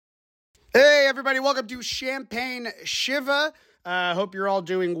Hey, everybody. Welcome to Champagne Shiva. Hope you're all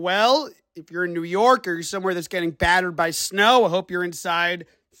doing well. If you're in New York or you're somewhere that's getting battered by snow, I hope you're inside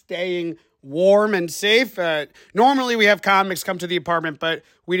staying warm and safe. Normally, we have comics come to the apartment, but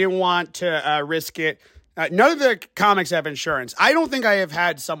we didn't want to risk it. None of the comics have insurance. I don't think I have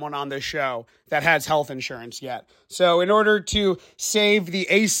had someone on this show that has health insurance yet. So in order to save the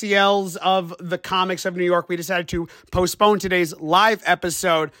ACLs of the comics of New York, we decided to postpone today's live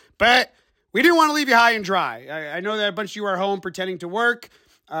episode. But we didn't want to leave you high and dry. I know that a bunch of you are home pretending to work.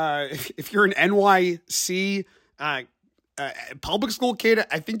 If you're an NYC public school kid,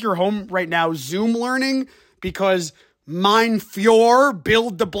 I think you're home right now Zoom learning because Mein Führer, Bill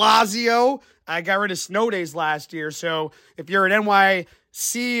de Blasio, got rid of snow days last year. So if you're an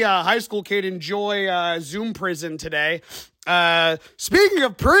NYC high school kid, enjoy Zoom prison today. Speaking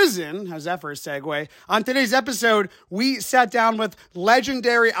of prison, how's that for a segue? On today's episode, we sat down with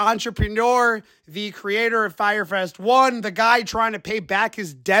legendary entrepreneur, the creator of Fyre Fest 1, the guy trying to pay back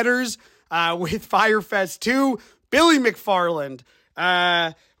his debtors with Fyre Fest 2, Billy Mcfarland.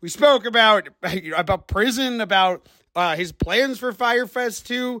 We spoke about prison, about his plans for Fyre Fest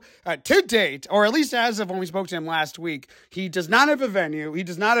 2 to date, or at least as of when we spoke to him last week. He does not have a venue. He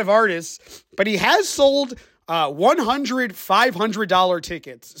does not have artists, but he has sold $100 $500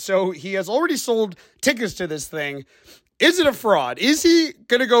 tickets. So he has already sold tickets to this thing. Is it a fraud? Is he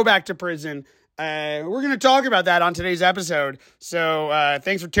going to go back to prison? We're going to talk about that on today's episode. So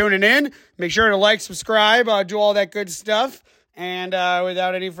thanks for tuning in. Make sure to like, subscribe, do all that good stuff. And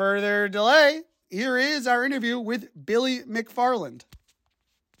without any further delay, here is our interview with Billy Mcfarland.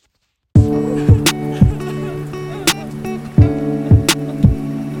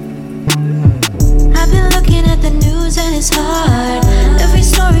 And it's hard. Every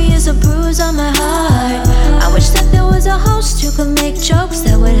story is a bruise on my heart. I wish that there was a host who could make jokes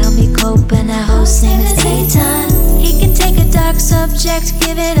that would help me cope. And that host's name is Eitan. He can take a dark subject,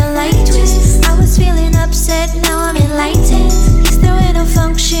 give it a light twist. I was feeling upset, now I'm enlightened. He's throwing a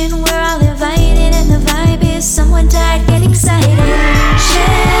function, we're all invited, and the vibe is someone died, get excited.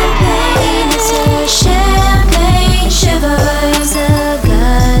 Champagne, it's a champagne shiver. It's a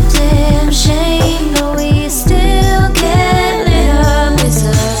goddamn shame, but we still get lit up. It's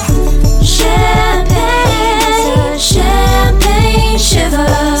a champagne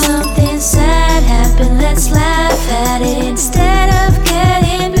shiver. Something sad happened, let's laugh at it instead of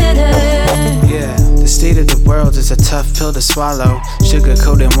getting bitter. Yeah, the state of the world is a tough pill to swallow.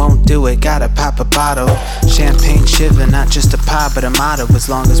 Sugarcoating won't do it, gotta pop a bottle. Champagne shiver, not just a pop but a motto. As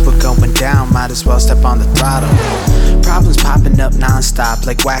long as we're going down, might as well step on the throttle. Problems popping up non-stop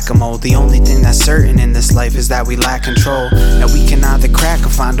like whack-a-mole. The only thing that's certain in this life is that we lack control. Now we can either crack or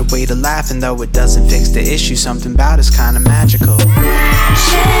find a way to laugh, and though it doesn't fix the issue, something about it's kinda magical.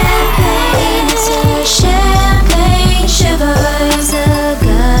 Champagne, it's a champagne shiver. It's a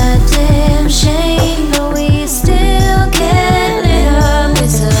goddamn shame, but we still get lit up.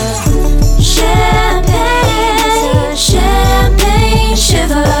 It's a champagne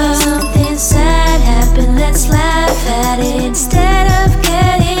shiver. Something sad happened, let's laugh at it instead of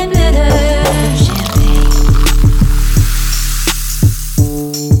getting bitter. Champagne.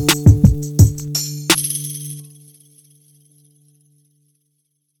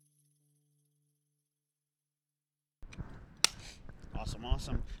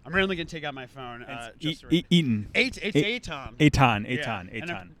 Awesome. I'm really going to take out my phone. Eitan. Eitan.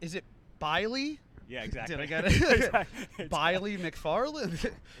 Eitan. Is it Biley? Yeah, exactly. Did I get it? Biley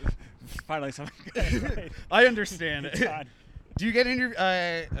Mcfarland? Finally something good. I understand it. Eitan. Do you get in your...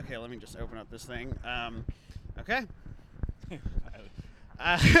 okay, let me just open up this thing. Okay.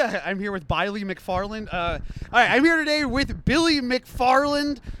 I'm here with Biley Mcfarland. All right, I'm here today with Billy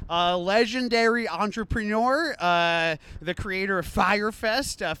Mcfarland, legendary entrepreneur, the creator of Fyre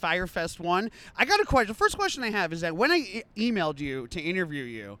Fest, Fyre Fest 1. I got a question. The first question I have is that when I emailed you to interview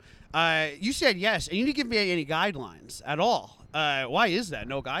you, you said yes, and you didn't give me any guidelines at all. Why is that?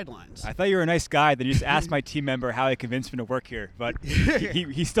 No guidelines. I thought you were a nice guy. Then you just asked my team member how he convinced me to work here. But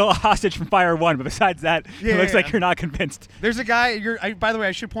he's still a hostage from Fyre 1. But besides that, it looks like you're not convinced. There's a guy. By the way,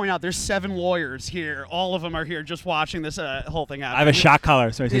 I should point out there's 7 lawyers here. All of them are here just watching this whole thing happen. I have a shot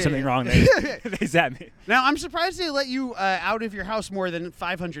collar, so I say something wrong, they zap me. Now, I'm surprised they let you out of your house more than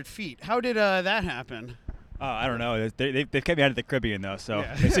 500 feet. How did that happen? I don't know. They've kept me out of the Caribbean, though, so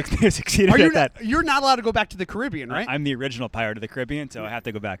Yeah. they succeeded at that. You're not allowed to go back to the Caribbean, right? I'm the original pirate of the Caribbean, so I have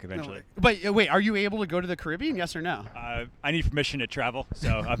to go back eventually. But wait, are you able to go to the Caribbean, yes or no? I need permission to travel, so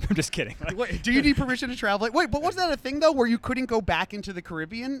I'm just kidding. Wait, do you need permission to travel? Wait, but wasn't that a thing, though, where you couldn't go back into the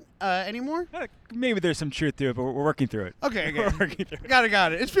Caribbean anymore? Maybe there's some truth to it, but we're working through it. Okay. We're working through it.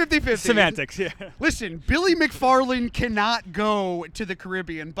 Got it. It's 50-50. Semantics, yeah. Listen, Billy Mcfarland cannot go to the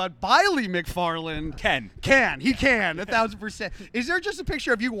Caribbean, but Biley Mcfarland Can. He can, 1,000%. Is there just a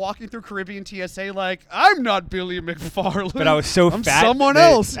picture of you walking through Caribbean TSA like, I'm not Billy Mcfarland. But I was so I'm fat. someone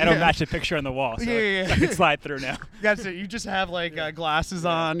else. I don't match the picture on the wall, so Yeah. I can slide through now. That's it. You just have like glasses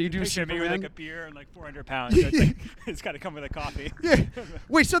on. You do Picture me with Superman. like a beer and like 400 pounds. So it's got to come with a coffee. Yeah.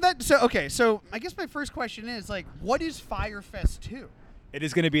 Wait, so I guess my first question is like, what is Fyre Fest 2? It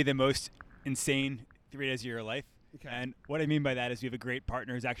is going to be the most insane 3 days of your life. Okay. And what I mean by that is we have a great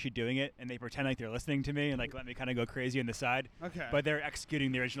partner who's actually doing it, and they pretend like they're listening to me and like let me kind of go crazy on the side. Okay. But they're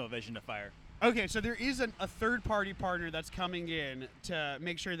executing the original vision of Fyre. Okay, so there is a third-party partner that's coming in to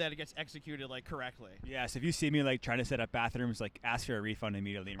make sure that it gets executed like correctly. Yeah, so if you see me like trying to set up bathrooms, like ask for a refund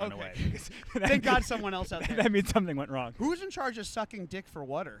immediately and run Okay. away. because Thank God someone else out there. That means something went wrong. Who's in charge of sucking dick for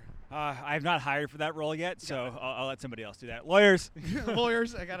water? I've not hired for that role yet, so I'll let somebody else do that. Lawyers.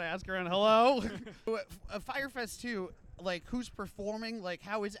 Lawyers, I gotta ask around. Hello. Fyre Fest 2. Like, who's performing? Like,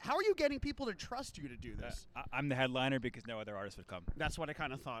 how are you getting people to trust you to do this? I'm the headliner because no other artist would come. That's what I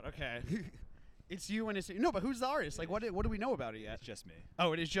kind of thought. Okay. It's you and it's no, but who's the artist? Like, what do we know about it yet? It's just me.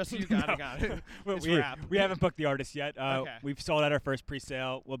 Oh, it is just you. Got it. Well, It's we rap. haven't booked the artist yet. Okay. We've sold out our first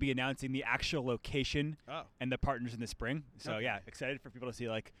pre-sale. We'll be announcing the actual location Oh. and the partners in the spring. So Okay. yeah, excited for people to see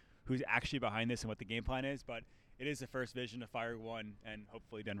like who's actually behind this and what the game plan is. But it is the first vision of Fyre 1 and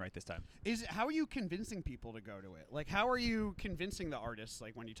hopefully done right this time. How are you convincing people to go to it? Like, how are you convincing the artists?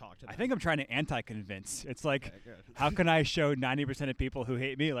 Like when you talk to them. I think I'm trying to anti-convince. It's like, Okay, good. how can I show 90% of people who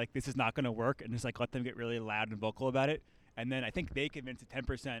hate me like this is not going to work, and just like let them get really loud and vocal about it? And then I think they convince the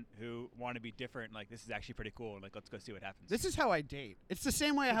 10% who want to be different. Like, this is actually pretty cool. And like, let's go see what happens. This is how I date. It's the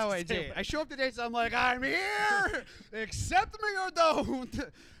same way how the I same date. way. I show up to dates. I'm like, I'm here. Accept me or don't.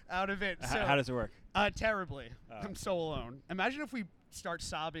 Out of it. So, How does it work? Terribly. I'm so alone. Imagine if we start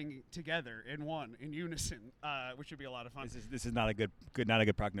sobbing together in unison, which would be a lot of fun. This is not a good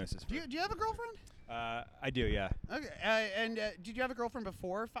prognosis. Do you have a girlfriend? I do, yeah. Okay. And did you have a girlfriend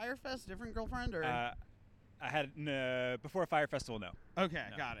before Fyre Fest? Different girlfriend or? I had before Fyre Festival. No. Okay,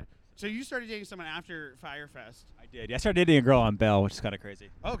 No. got it. So you started dating someone after Fyre Fest. I did. Yeah, I started dating a girl on Bell, which is kind of crazy.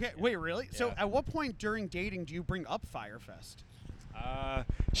 Okay, wait, really? So Yeah. at what point during dating do you bring up Fyre Fest?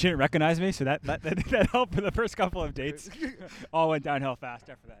 She didn't recognize me, so that helped for the first couple of dates. All went downhill fast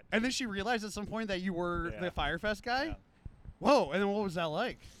after that. And then she realized at some point that you were Yeah. the Fyre Fest guy? Yeah. Whoa, and then what was that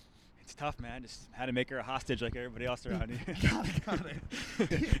like? It's tough, man. Just had to make her a hostage like everybody else around you. Got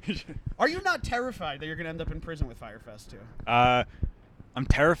it. Are you not terrified that you're going to end up in prison with Fyre Fest too? I'm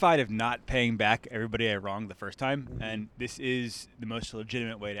terrified of not paying back everybody I wronged the first time, and this is the most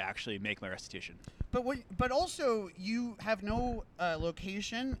legitimate way to actually make my restitution. But also you have no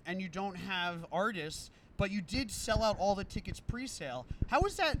location and you don't have artists, but you did sell out all the tickets pre-sale. How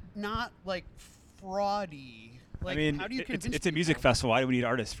is that not like fraudy? Like, I mean, how do you convince it's a music people? festival. Why do we need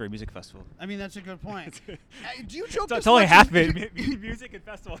artists for a music festival? I mean, that's a good point. Do you joke? It's this only much half of in- it. Music and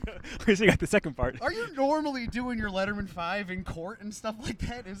festival. We still got the second part. Are you normally doing your Letterman 5 in court and stuff like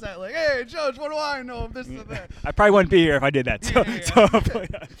that? Is that like, hey, Judge, what do I know of this and that? I probably wouldn't be here if I did that. So, Yeah. so hopefully,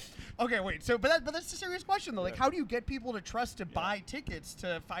 Okay, wait. So, but that's a serious question though. Like, how do you get people to trust to buy tickets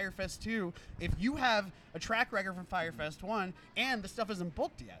to Fyre Fest 2 if you have a track record from Fyre Fest 1 and the stuff isn't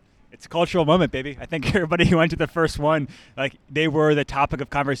booked yet? it's a cultural moment, baby. I think everybody who went to the first one, like, they were the topic of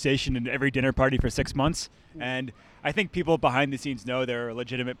conversation in every dinner party for 6 months. And I think people behind the scenes know there are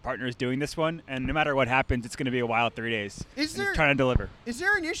legitimate partners doing this one, and no matter what happens, it's going to be a wild 3 days. Is there trying to deliver? Is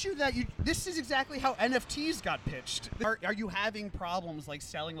there an issue that this is exactly how NFTs got pitched? Are you having problems like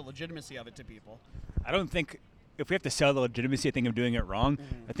selling the legitimacy of it to people? I don't think if we have to sell the legitimacy, I think I'm doing it wrong.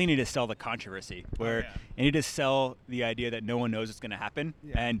 I think you need to sell the controversy, where you need to sell the idea that no one knows what's going to happen,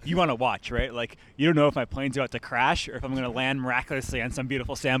 and you want to watch, right? Like, you don't know if my plane's about to crash or if I'm going to land miraculously on some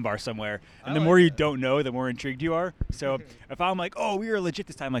beautiful sandbar somewhere. And the more you don't know, the more intrigued you are. So if I'm like, oh, we were legit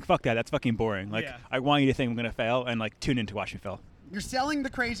this time, like, fuck that, that's fucking boring. Like, I want you to think I'm going to fail and, like, tune in to watch me fail. You're selling the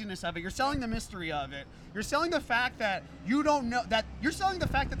craziness of it. You're selling the mystery of it. You're selling the fact that you don't know that. You're selling the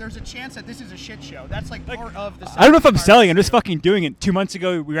fact that there's a chance that this is a shit show. That's like part of the. I don't know if I'm selling. I'm just fucking doing it. 2 months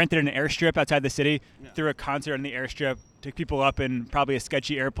ago, we rented an airstrip outside the city, threw a concert on the airstrip, took people up in probably a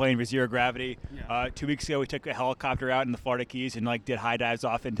sketchy airplane with zero gravity. 2 weeks ago, we took a helicopter out in the Florida Keys and like did high dives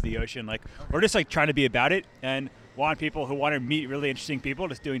off into the ocean. Like we're just like trying to be about it and want people who want to meet really interesting people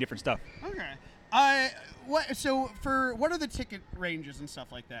just doing different stuff. Okay. What are the ticket ranges and stuff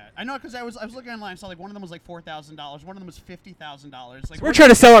like that? I know because I was looking online, saw like one of them was like $4,000, one of them was $50,000. Like we're trying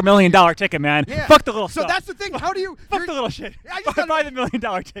to sell our $1 million ticket, man. Yeah. Fuck the little stuff. So that's the thing. How do you fuck the little shit? Buy the $1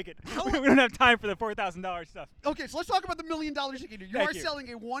 million ticket. We don't have time for the $4,000 stuff. Okay, so let's talk about the $1 million ticket. You are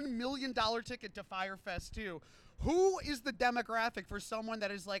selling a $1 million ticket to Fyre Fest 2. Who is the demographic for someone that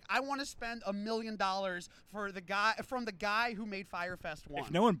is like, I want to spend $1 million for the guy who made Fyre Fest 1?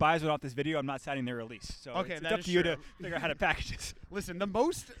 If no one buys one off this video, I'm not signing their release. So okay, it's up to you to figure out how to package this. Listen, the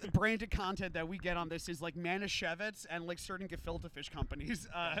most branded content that we get on this is like Manischewitz and like certain gefilte fish companies.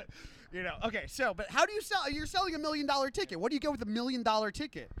 Okay, so but how do you sell? You're selling $1 million ticket. What do you get with $1 million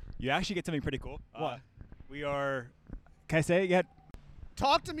ticket? You actually get something pretty cool. What? We are. Can I say it yet?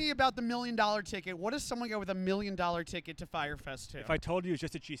 Talk to me about the $1 million ticket. What does someone get with $1 million ticket to Fyre Fest 2? If I told you it was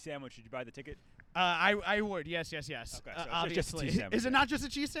just a cheese sandwich, would you buy the ticket? I would. Yes. Okay, so obviously. it's just a cheese sandwich. Is it not just a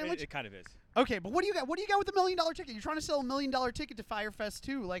cheese sandwich? It kind of is. Okay, but what do you got? What do you got with the $1 million ticket? You're trying to sell $1 million ticket to Fyre Fest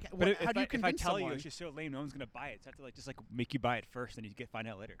 2. Like, how do you convince someone? If I tell you, it's just so lame. No one's gonna buy it. So I have to just make you buy it first, and you find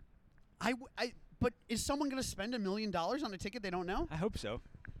out later. But is someone gonna spend $1 million on a ticket they don't know? I hope so.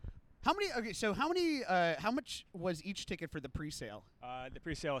 How many? Okay, so how much was each ticket for the pre-sale? The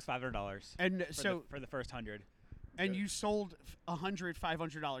pre-sale was $500. And for the first 100. And you sold 100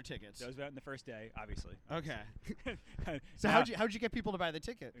 $500 tickets. Those went in the first day, obviously. Okay. So how'd you get people to buy the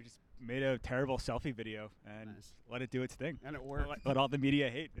ticket? We just made a terrible selfie video and let it do its thing. And it worked. Let all the media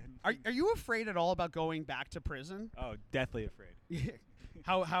hate. Are you afraid at all about going back to prison? Oh, deathly afraid.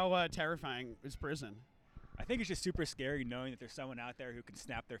 How terrifying is prison? I think it's just super scary knowing that there's someone out there who can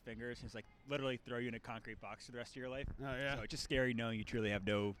snap their fingers and just literally throw you in a concrete box for the rest of your life. Oh yeah. So it's just scary knowing you truly have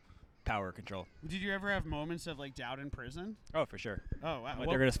no power or control. Did you ever have moments of doubt in prison? Oh, for sure. Oh wow.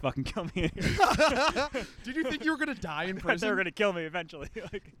 They're gonna fucking kill me. Did you think you were gonna die in prison? They were gonna kill me eventually.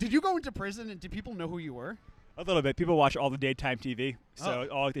 Did you go into prison and did people know who you were? A little bit. People watch all the daytime TV, so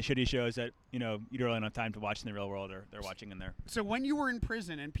all the shitty shows that you don't really have time to watch in the real world, or they're watching in there. So when you were in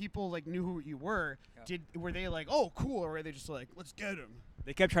prison and people knew who you were, were they like, oh cool, or were they just like, let's get him?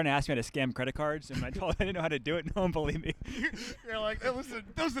 They kept trying to ask me how to scam credit cards, and I told them I didn't know how to do it. No one believed me. You're like, hey, listen,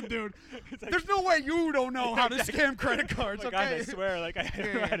 dude. There's no way you don't know how to scam credit cards. Okay, guys, I swear, I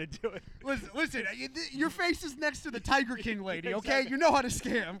don't know how to do it. Listen, your face is next to the Tiger King lady. Okay, exactly. You know how to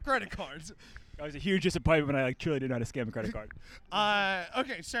scam credit cards. That was a huge disappointment when I truly didn't know how to scam a credit card.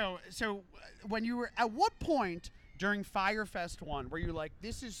 Okay, so when you were at what point during Fyre Fest 1 were you like,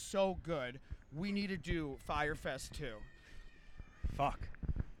 this is so good, we need to do Fyre Fest 2? Fuck.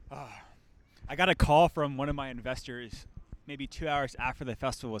 I got a call from one of my investors maybe 2 hours after the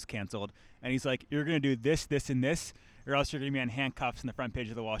festival was canceled, and he's like, you're going to do this, this, and this, or else you're going to be on handcuffs in the front page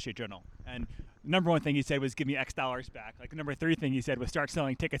of the Wall Street Journal. And number one thing he said was give me X dollars back. Number 3 thing he said was start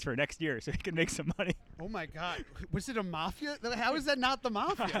selling tickets for next year so he can make some money. Oh my God. Was it a mafia? How is that not the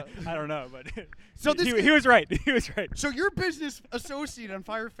mafia? I don't know, but so he was right. He was right. So your business associate on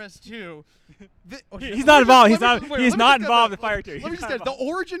Fyre Fest 2, he's not involved. He's not involved in Fyre 2. Let me just say, the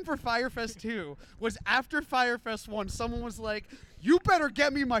origin for Fyre Fest 2 was after Fyre Fest 1, someone was like, you better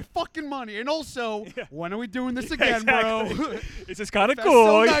get me my fucking money. And also, when are we doing this again, exactly. bro? It's just kind of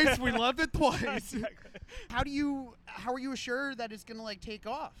cool. So nice. We loved it twice. Exactly. How are you assured that it's going to take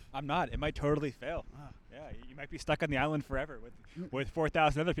off? I'm not. It might totally fail. Yeah, you might be stuck on the island forever with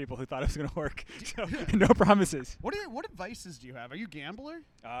 4,000 other people who thought it was going to work. So, no promises. What advices do you have? Are you a gambler?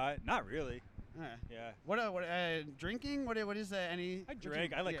 Not really. Yeah. What drinking? What is that? I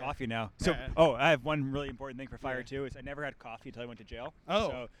drink. I like coffee now. So I have one really important thing for Fyre 2 is I never had coffee until I went to jail. Oh.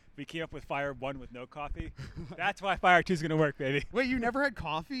 So we came up with Fyre 1 with no coffee. That's why Fyre 2 is gonna work, baby. Wait, you never had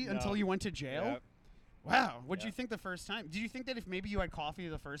coffee until you went to jail? Yep. Wow. What did you think the first time? Did you think that if maybe you had coffee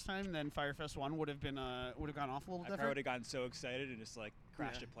the first time, then Fyre Fest 1 would have gone off a little different? I would have gotten so excited and just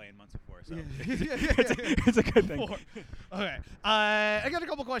crashed a plane months before. So yeah. it's a good thing. Okay. I got a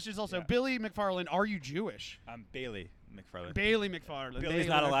couple questions also. Yeah. Billy Mcfarland, are you Jewish? I'm Bailey Mcfarland. Bailey Mcfarland. Billy's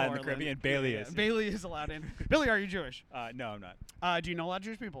not allowed in the Caribbean. Bailey is. Bailey is allowed in. Billy, are you Jewish? No, I'm not. Do you know a lot of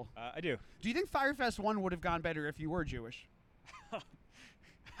Jewish people? I do. Do you think Fyre Fest 1 would have gone better if you were Jewish?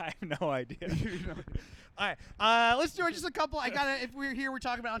 I have no idea. All right, let's do it. Just a couple. If we're here, we're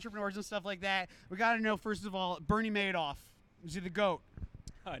talking about entrepreneurs and stuff like that. We gotta know first of all, Bernie Madoff. Was he the GOAT?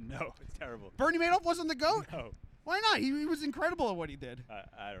 No, it's terrible. Bernie Madoff wasn't the GOAT? No. Why not? He was incredible at what he did.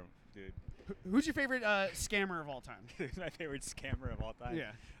 I don't, dude. Who's your favorite scammer of all time? Who's my favorite scammer of all time?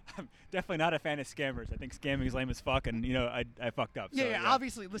 Yeah. I'm definitely not a fan of scammers. I think scamming is lame as fuck, and I fucked up. Yeah, so, yeah.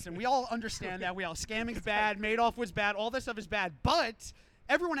 Obviously, listen, we all understand that. Scamming's bad. Madoff was bad. All that stuff is bad. But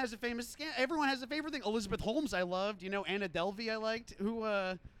everyone has a famous scam. Everyone has a favorite thing. Elizabeth Holmes, I loved. Anna Delvey, I liked. Who's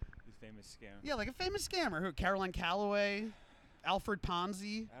famous scammer? Yeah, like a famous scammer. Who? Caroline Calloway, Alfred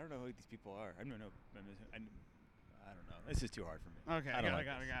Ponzi. I don't know who these people are. I don't know. I don't know. This is too hard for me. Okay, I got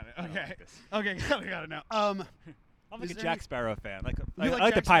it. Okay, like this. okay, got it now. I'm like a Jack Sparrow fan. I like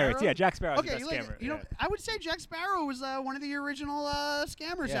like the Jack Pirates. Sparrow? Yeah, Jack Sparrow's Okay, the best scammer. I would say Jack Sparrow was one of the original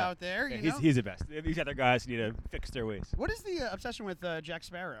scammers out there. Yeah, he's the best. These other guys need to fix their ways. What is the obsession with Jack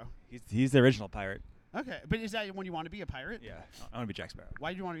Sparrow? He's the original pirate. Okay, but is that when you want to be a pirate? Yeah, I want to be Jack Sparrow.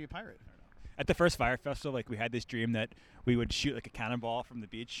 Why do you want to be a pirate? At the first Fyre Festival, we had this dream that we would shoot a cannonball from the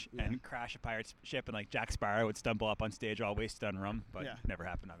beach and crash a pirate ship, and Jack Sparrow would stumble up on stage all wasted on rum, but never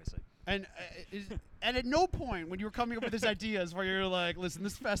happened, obviously. And and at no point when you were coming up with these ideas where you're like, listen,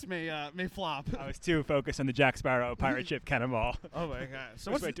 this fest may flop. I was too focused on the Jack Sparrow pirate ship cannonball. Oh my god!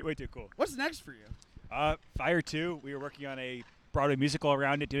 So what's way too cool. What's next for you? Fyre 2. We were working on a Broadway musical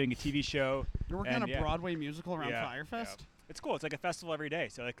around it, doing a TV show. You're working on a Broadway musical around Fyre Fest? Yeah. It's cool. It's like a festival every day.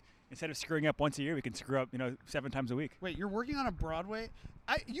 So instead of screwing up once a year, we can screw up 7 times a week. Wait, you're working on a Broadway?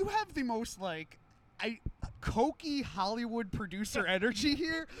 You have the most cokey Hollywood producer energy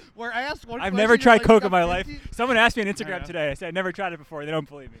here. Where I asked one question. I've never tried coke in my 50. life. Someone asked me on Instagram today. I said I never tried it before. They don't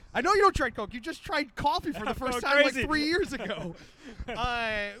believe me. I know you don't try coke. You just tried coffee for the first time crazy. 3 years ago.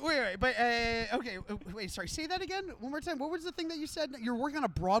 Wait. Sorry. Say that again one more time. What was the thing that you said? You're working on a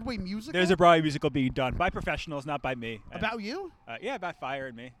Broadway musical. There's a Broadway musical being done by professionals, not by me. About you? Yeah, about Fyre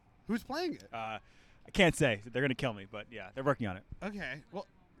and me. Who's playing it? I can't say. They're gonna kill me, but yeah, they're working on it. Okay. Well,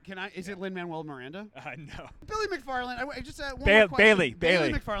 can I? Is it Lin-Manuel Miranda? No. Billy Mcfarland. I just one more question.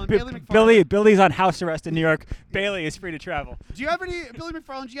 Bailey McFarland. Bailey McFarland. Billy's on house arrest in New York. Bailey is free to travel. Do you have any Billy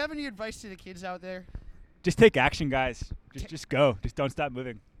McFarland? Do you have any advice to the kids out there? Just take action, guys. Just go. Just don't stop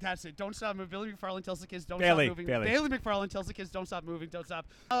moving. That's it. Don't stop moving. Billy McFarland tells the kids don't Bailey, stop moving. Bailey McFarland tells the kids don't stop moving. Don't stop.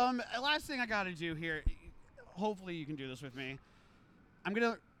 Last thing I got to do here. Hopefully you can do this with me. I'm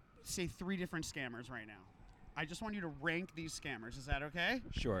gonna say 3 different scammers right now. I just want you to rank these scammers. Is that okay?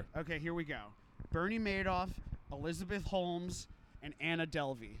 Sure. Okay, here we go. Bernie Madoff, Elizabeth Holmes, and Anna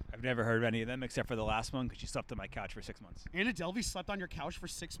Delvey. I've never heard of any of them except for the last one because she slept on my couch for 6 months. Anna Delvey slept on your couch for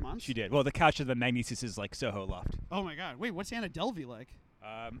 6 months? She did. Well, the couch of the Magnesis' Soho loft. Oh my God. Wait, what's Anna Delvey like?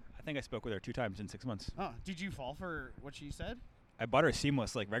 I think I spoke with her 2 times in 6 months. Oh, did you fall for what she said? I bought her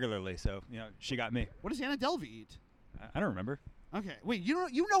Seamless regularly, so she got me. What does Anna Delvey eat? I don't remember. Okay, wait. You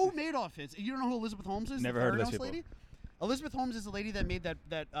know who Madoff is? You don't know who Elizabeth Holmes is? Never the heard of those Theranos people. Lady? Elizabeth Holmes is the lady that made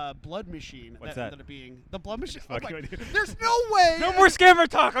that blood machine. What's that that? ended up being the blood machine. Fuck you. There's no way. No more scammer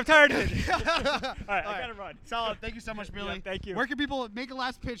talk. I'm tired of it. All right, I gotta run. Solid. Thank you so much, Billy. Yeah, thank you. Where can people make a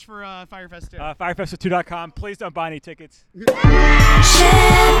last pitch for Fyre Fest 2? Fyrefest2.com. Please don't buy any tickets. Share